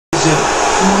zone.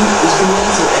 Who is going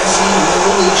for every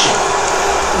revelation?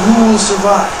 Who will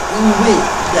survive? Who will win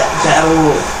that battle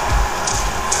royal?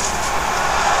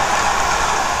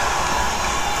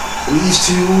 These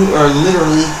two are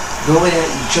literally going at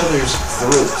each other's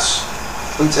throats.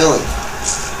 I'm telling you.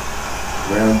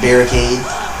 Around a barricade.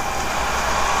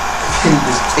 And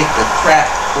just take the crap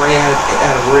right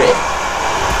out of Ray.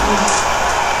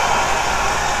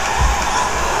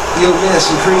 Yo, man,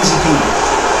 some crazy people.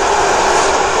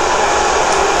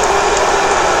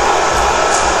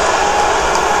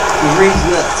 Ray's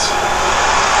nuts.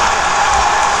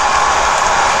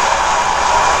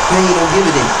 Hey, you don't give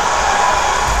it in.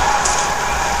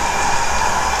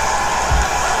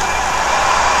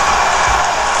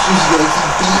 She's gonna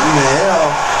keep beating the hell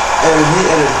out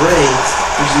of Ray,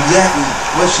 which is exactly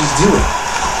what she's doing.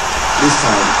 This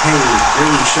time, Penny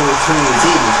really showing turning the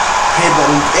tables,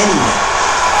 headbutting anyone.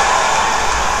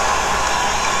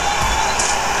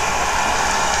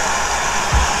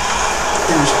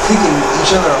 They're just picking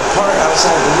each other apart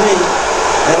outside the ring.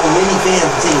 I know many fans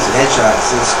are taking some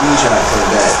headshots and screenshots of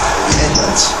that, the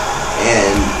headbutts.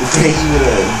 And Frankie with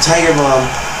a Tiger Bomb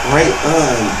right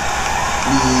on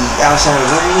the outside of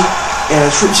the ring, and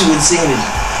a trip to insanity.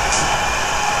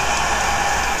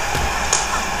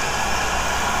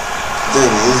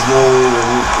 There's no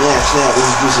match now. This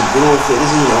is just a good old fight.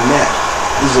 This isn't even a match.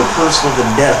 This is a personal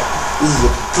vendetta. This is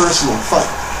a personal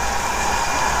fight.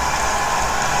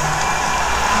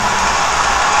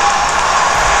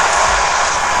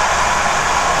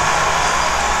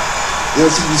 You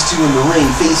don't see these two in the ring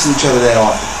facing each other that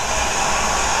often.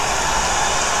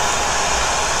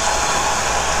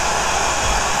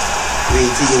 Ray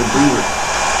taking a breather.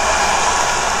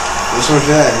 What's wrong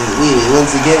with that? Wait a minute,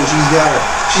 once again, she's got her.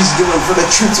 She's going for the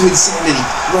trip to insanity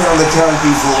right on the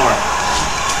concrete floor.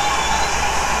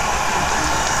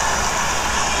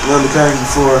 On the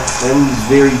concrete floor, that move is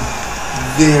very,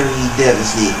 very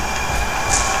devastating.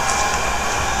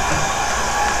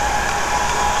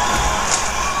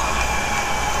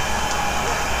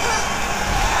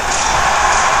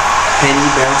 Penny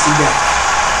bouncing back.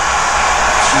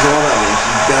 She's all out, man.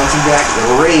 She's bouncing back. The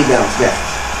Ray bounced back.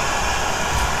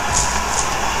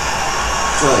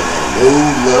 Sorry, man. No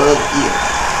love here.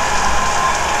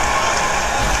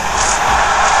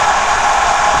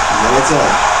 No, it's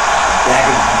on. Back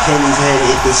of Penny's head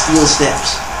hit the steel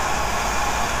steps.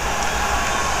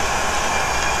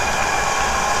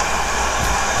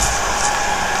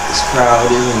 This crowd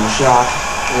is in shock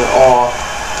and awe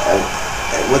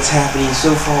at what's happening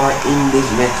so far in this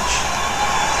match.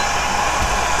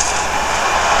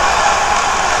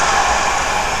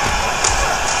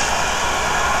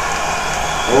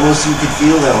 Almost you could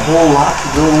feel that a whole lot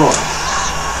could go wrong.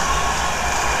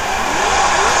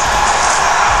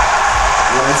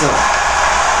 What's up?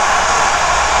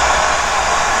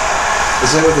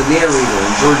 It's like what the narrator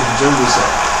in George of the Jungle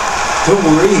said. Don't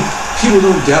worry, people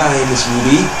don't die in this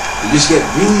movie. They just get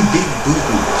really big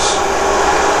boo-boos.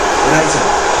 That's it.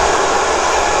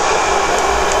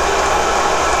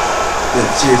 Yeah,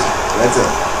 seriously, that's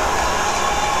it.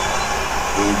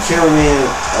 And cameraman,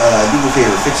 do me a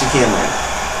favor, fix your camera.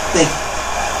 Thank you.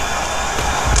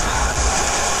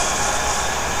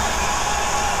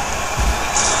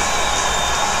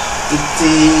 The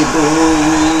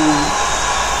table.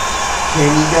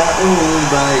 Penny got owned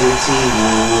by the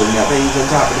table. Now Penny's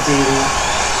on top of the table.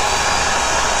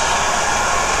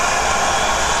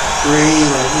 Ray,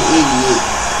 like an idiot,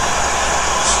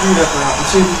 screwed up her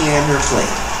opportunity and her play.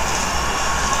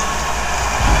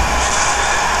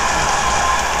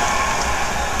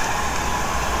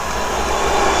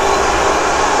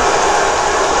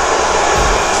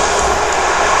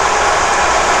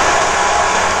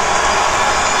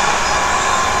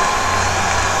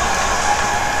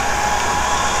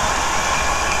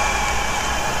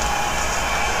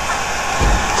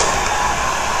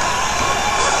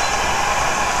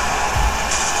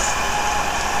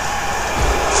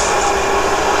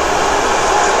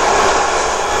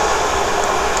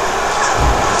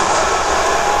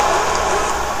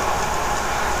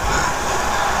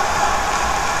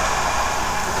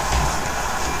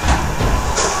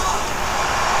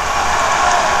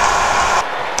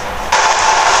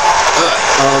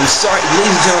 Sorry, ladies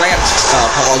and gentlemen, I have to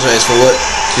apologize for what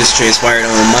just transpired.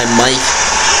 My mic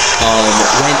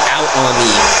went out on me.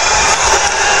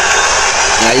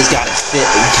 And I just got it fit.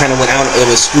 It kind of went out. It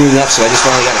was screwing up, so I just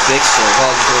finally got it fixed. So I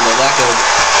apologize for the lack of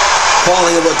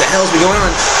calling of what the hell's been going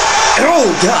on. Oh,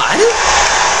 God!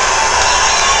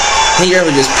 Hey, you're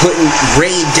just putting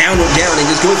Ray down and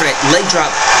just going for that leg drop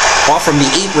off from the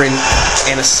apron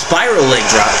and a spiral leg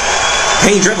drop.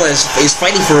 Penny Dreadful is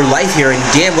fighting for her life here, and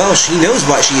damn well she knows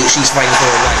why she's fighting for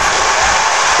her life.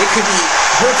 It could be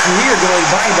her career going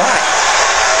bye-bye.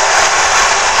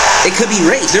 It could be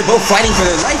Ray's. They're both fighting for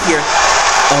their life here.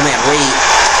 Oh man, Ray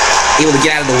able to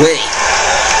get out of the way.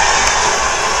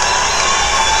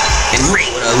 And Ray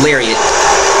with a lariat.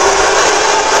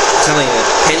 I'm telling you,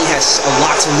 Penny has a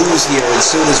lot to lose here, and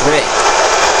so does Ray.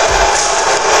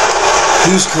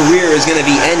 Whose career is going to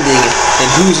be ending, and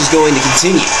whose is going to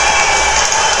continue.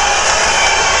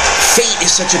 Fate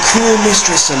is such a cruel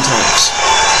mistress sometimes.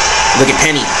 Look at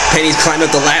Penny. Penny's climbing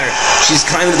up the ladder. She's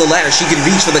climbing up the ladder. She could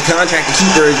reach for the contract to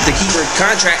keep her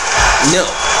contract. No.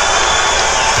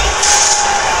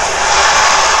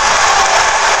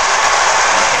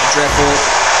 Penny Dreadful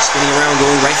spinning around,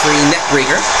 going right for a neck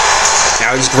breaker.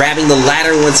 Now he's grabbing the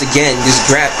ladder once again.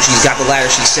 She's got the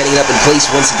ladder. She's setting it up in place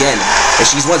once again. And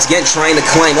she's once again trying to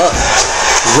climb up.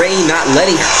 Ray not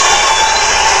letting her.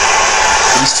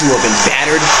 These two have been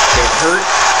battered. They're hurt.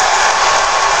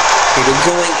 They've been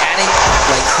going at it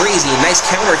like crazy. A nice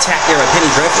counterattack there by Penny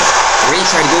Dreadful. Ray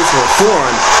tried to go for a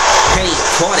forearm. Penny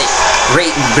caught it. Ray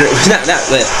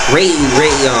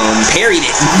parried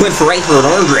it. Went right for an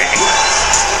arm drag.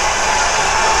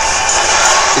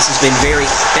 This has been very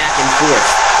back and forth.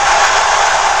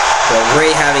 But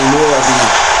Ray having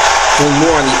going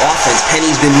more on the offense.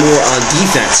 Penny's been more on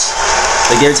defense.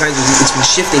 Like there are times it's been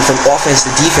shifting from offense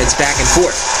to defense back and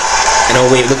forth. And oh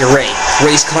wait, look at Ray.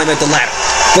 Ray's climbing up the ladder.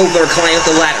 Both are climbing up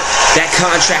the ladder. That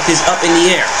contract is up in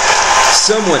the air.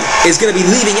 Someone is going to be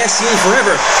leaving SCA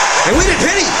forever. And wait at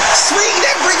Penny! Swinging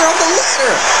neckbreaker off the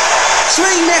ladder!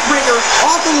 Swinging neckbreaker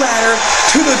off the ladder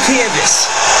to the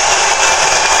canvas.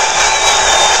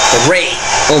 But Ray,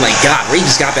 oh my god, Ray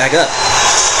just got back up.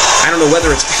 I don't know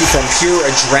whether it's from pure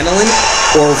adrenaline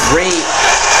or if Ray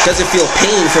doesn't feel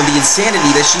pain from the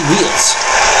insanity that she wields.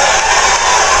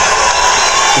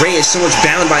 Ray is so much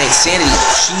bound by insanity.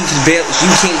 She can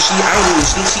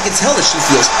tell that she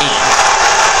feels pain.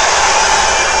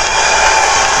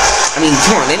 I mean,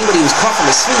 come on, anybody who's caught from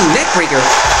a swinging neckbreaker,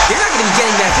 they're not going to be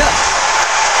getting back up.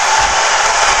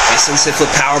 Nice sunset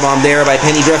flip powerbomb there by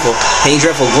Penny Dreadful. Penny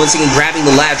Dreadful once again grabbing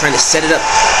the ladder, trying to set it up,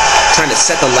 trying to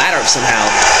set the ladder up somehow.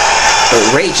 But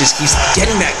Ray just keeps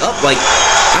getting back up. Like,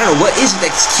 I don't know, what is it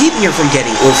that's keeping her from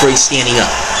standing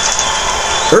up?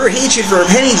 Her hatred for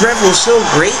Penny Dreadful is so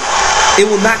great, it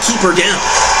will not keep her down.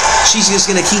 She's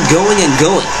just going to keep going and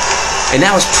going. And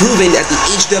that was proven at the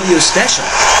HWO special.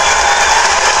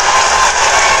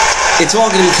 It's all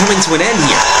going to be coming to an end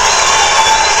here.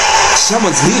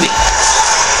 Someone's leaving.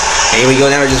 And here we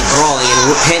go, now we're just brawling, and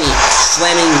Penny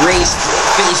slamming Ray's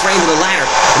face right into the ladder.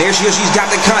 And there she goes, she's got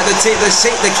the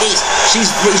case.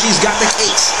 She's got the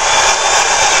case.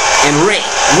 And Ray,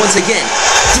 once again,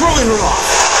 throwing her off.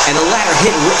 And the ladder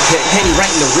hit Penny right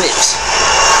in the ribs.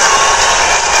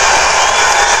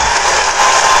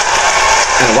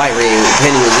 I don't know why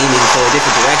Penny was aiming for a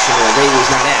different direction where Ray was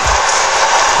not at.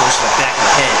 Punch to the back of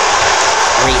the head.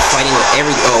 Ray fighting with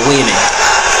everything. Oh, wait a minute.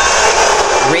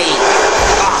 Ray,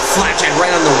 flapjack right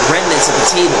on the remnants of the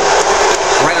table.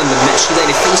 Right on the she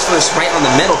landed face first right on the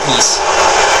metal piece.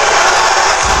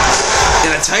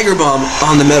 And a tiger bomb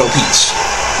on the metal piece.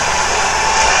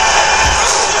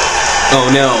 Oh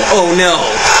no, oh no.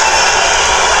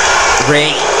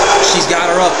 Ray, she's got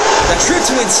her up. The trip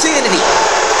to insanity.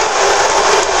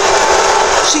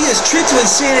 She has tripped to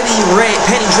insanity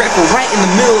Penny Dreadful right in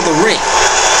the middle of the ring.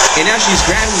 And now she's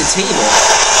grabbing the table.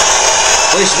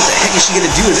 What the heck is she going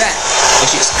to do with that?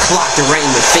 And she just clocked her right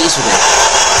in the face with it.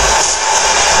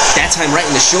 That time right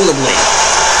in the shoulder blade.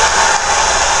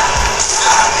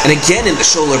 And again in the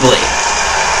shoulder blade.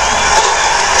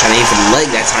 Trying to aim for the leg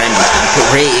that time, but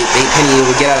Penny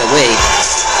would get out of the way.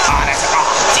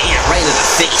 Damn, right into the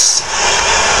face.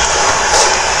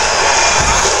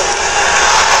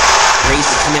 Ray's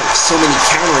been coming out with so many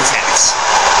counterattacks.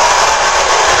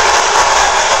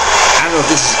 I don't know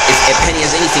if Penny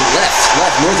has anything left.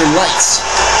 Northern Lights.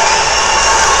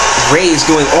 Ray is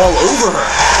going all over her.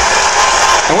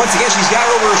 And once again, she's got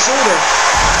her over her shoulder.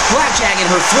 Flapjack in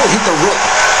her throat hit the rope.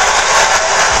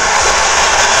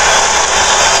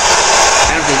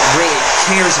 I don't think Ray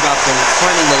cares about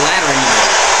climbing the ladder anymore.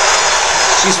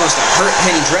 She just wants to hurt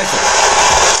Penny Dreadful.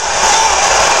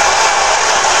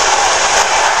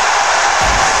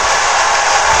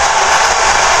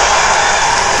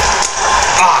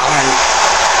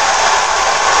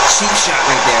 Cheap shot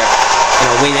right there. And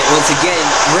I'll win it once again.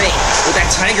 Ray with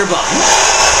that tiger bomb.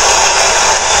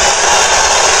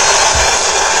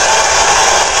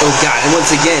 Oh god, and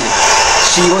once again,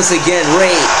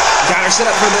 Ray got her set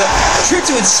up for the trip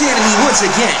to insanity once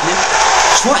again.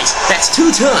 Twice. That's 2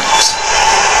 times.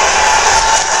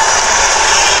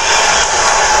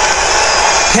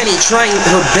 Penny trying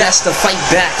her best to fight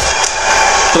back,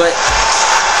 but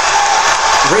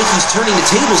Ray keeps turning the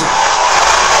tables on.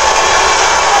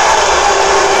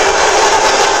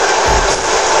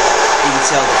 You can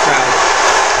tell the crowd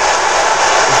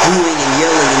booing and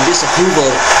yelling in disapproval,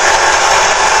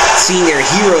 seeing their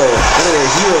hero, one of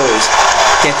their heroes,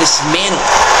 get dismantled.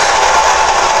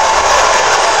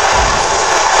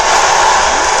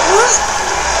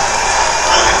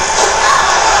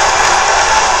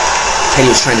 Penny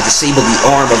was trying to disable the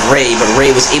arm of Ray, but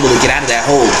Ray was able to get out of that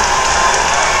hold.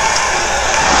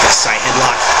 Side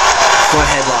headlock, front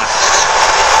headlock,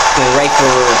 going right for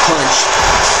a punch.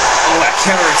 Oh, a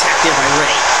counterattack there by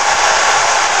Ray.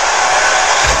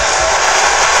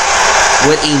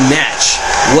 What a match.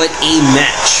 What a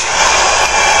match.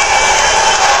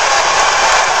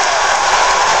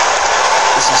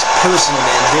 This is personal,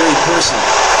 man. Very personal.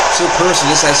 So personal.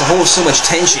 This has a whole so much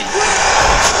tension.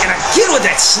 And again with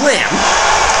that slam.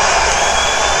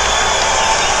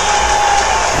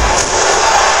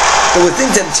 But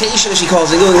within temptation, as she calls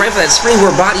it, going right for that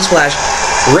springboard body splash,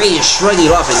 Ray is shrugging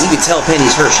it off, and you can tell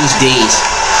Penny's hurt. She's dazed.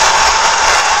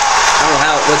 I don't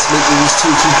know what's making these two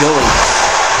keep going.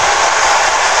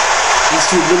 These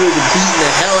two literally been beating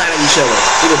the hell out of each other.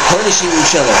 They were punishing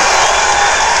each other.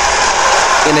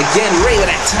 And again, Ray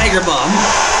with that Tiger Bomb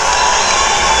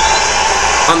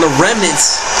on the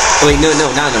remnants. Oh, wait, no,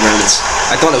 not on the remnants.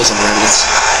 I thought it was on the remnants.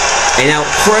 And now,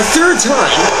 for a third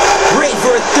time, Ray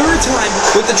for a third time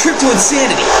with the trip to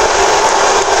insanity.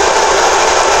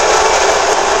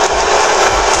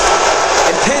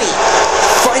 And Penny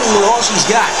fighting with all she's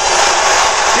got.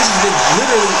 This has been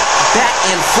literally back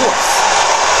and forth.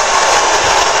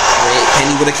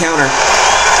 Penny with a counter.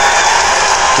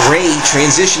 Ray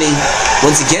transitioning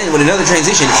once again with another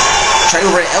transition. Tried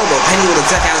over an elbow. Penny with a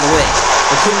duck out of the way.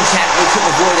 But couldn't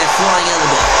avoid that flying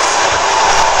elbow.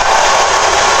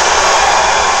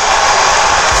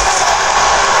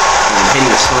 And Penny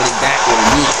responding back with a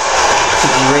knee,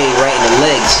 kicking Ray right in the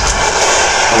legs.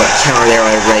 Oh, what a counter there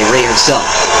by Ray. Ray herself.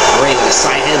 Ray with a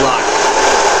side headlock.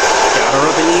 Got her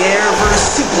up in the air for a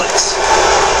suplex.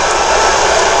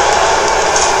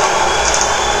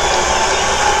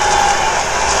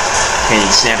 Penny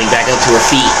snapping back up to her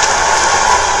feet.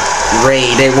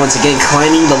 Ray there once again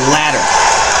climbing the ladder.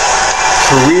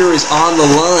 Career is on the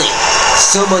line.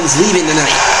 Someone's leaving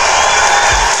tonight.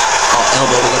 Oh,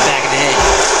 elbow to the back of the head.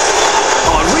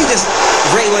 Oh, and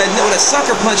Ray with a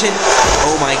sucker punch in.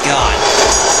 Oh my god.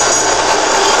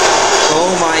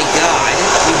 Oh my god.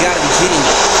 You gotta be kidding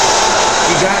me.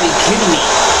 You gotta be kidding me.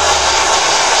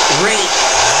 Ray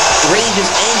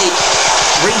just ended.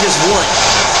 Ray just won.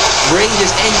 Ray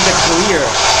just ended the career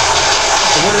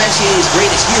of one of SCA's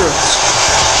greatest heroes.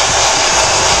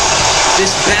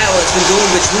 This battle has been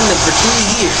going between them for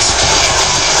 3 years.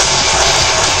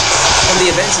 From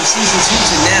the events of Season 2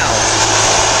 to now,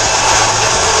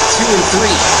 2 and 3,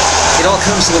 it all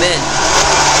comes to an end.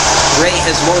 Ray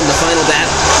has won the final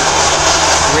battle.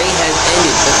 Ray has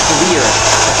ended the career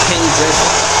of Penny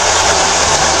Dreadful.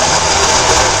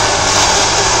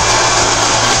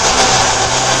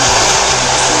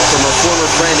 From a former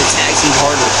friend and tag team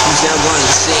partner who's now gone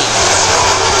insane.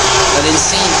 An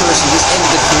insane person just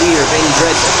ended the career of Penny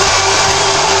Dreadful.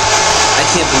 I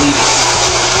can't believe it.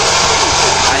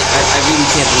 I really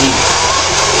can't believe it.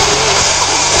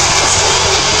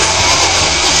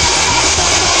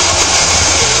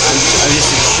 I'm just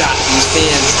in shock. These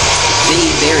fans,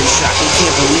 they're in shock. They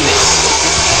can't believe it.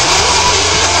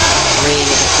 Ray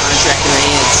with a contract in her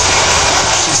hands.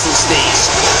 She still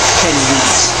stays. Penny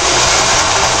leaves.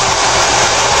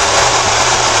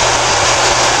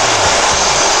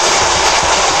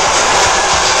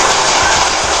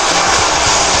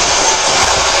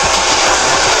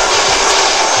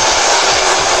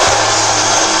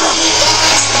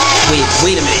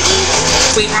 Wait a minute.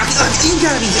 Wait, Rocky, you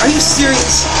gotta be, are you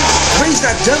serious? Ray's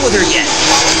not done with her yet.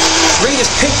 Ray just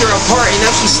picked her apart, and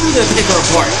now she's still gonna pick her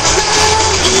apart.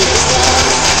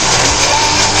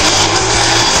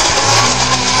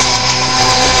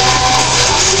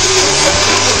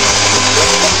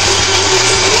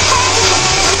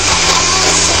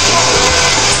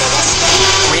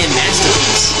 Grand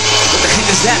masterpiece. What the heck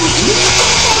does that mean?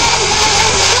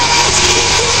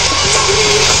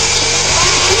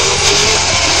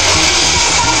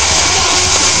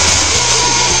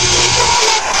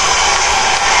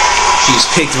 She's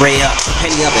picked Ray up,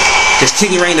 Penny up it. Just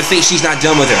kicking Ray in the face, she's not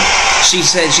done with her. She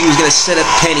said she was going to set up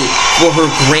Penny for her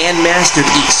Grandmaster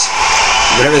East.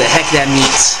 Whatever the heck that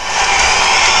means.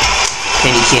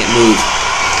 Penny can't move.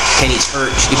 Penny's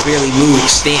hurt. She can barely move,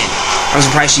 stand. I'm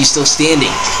surprised she's still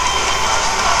standing.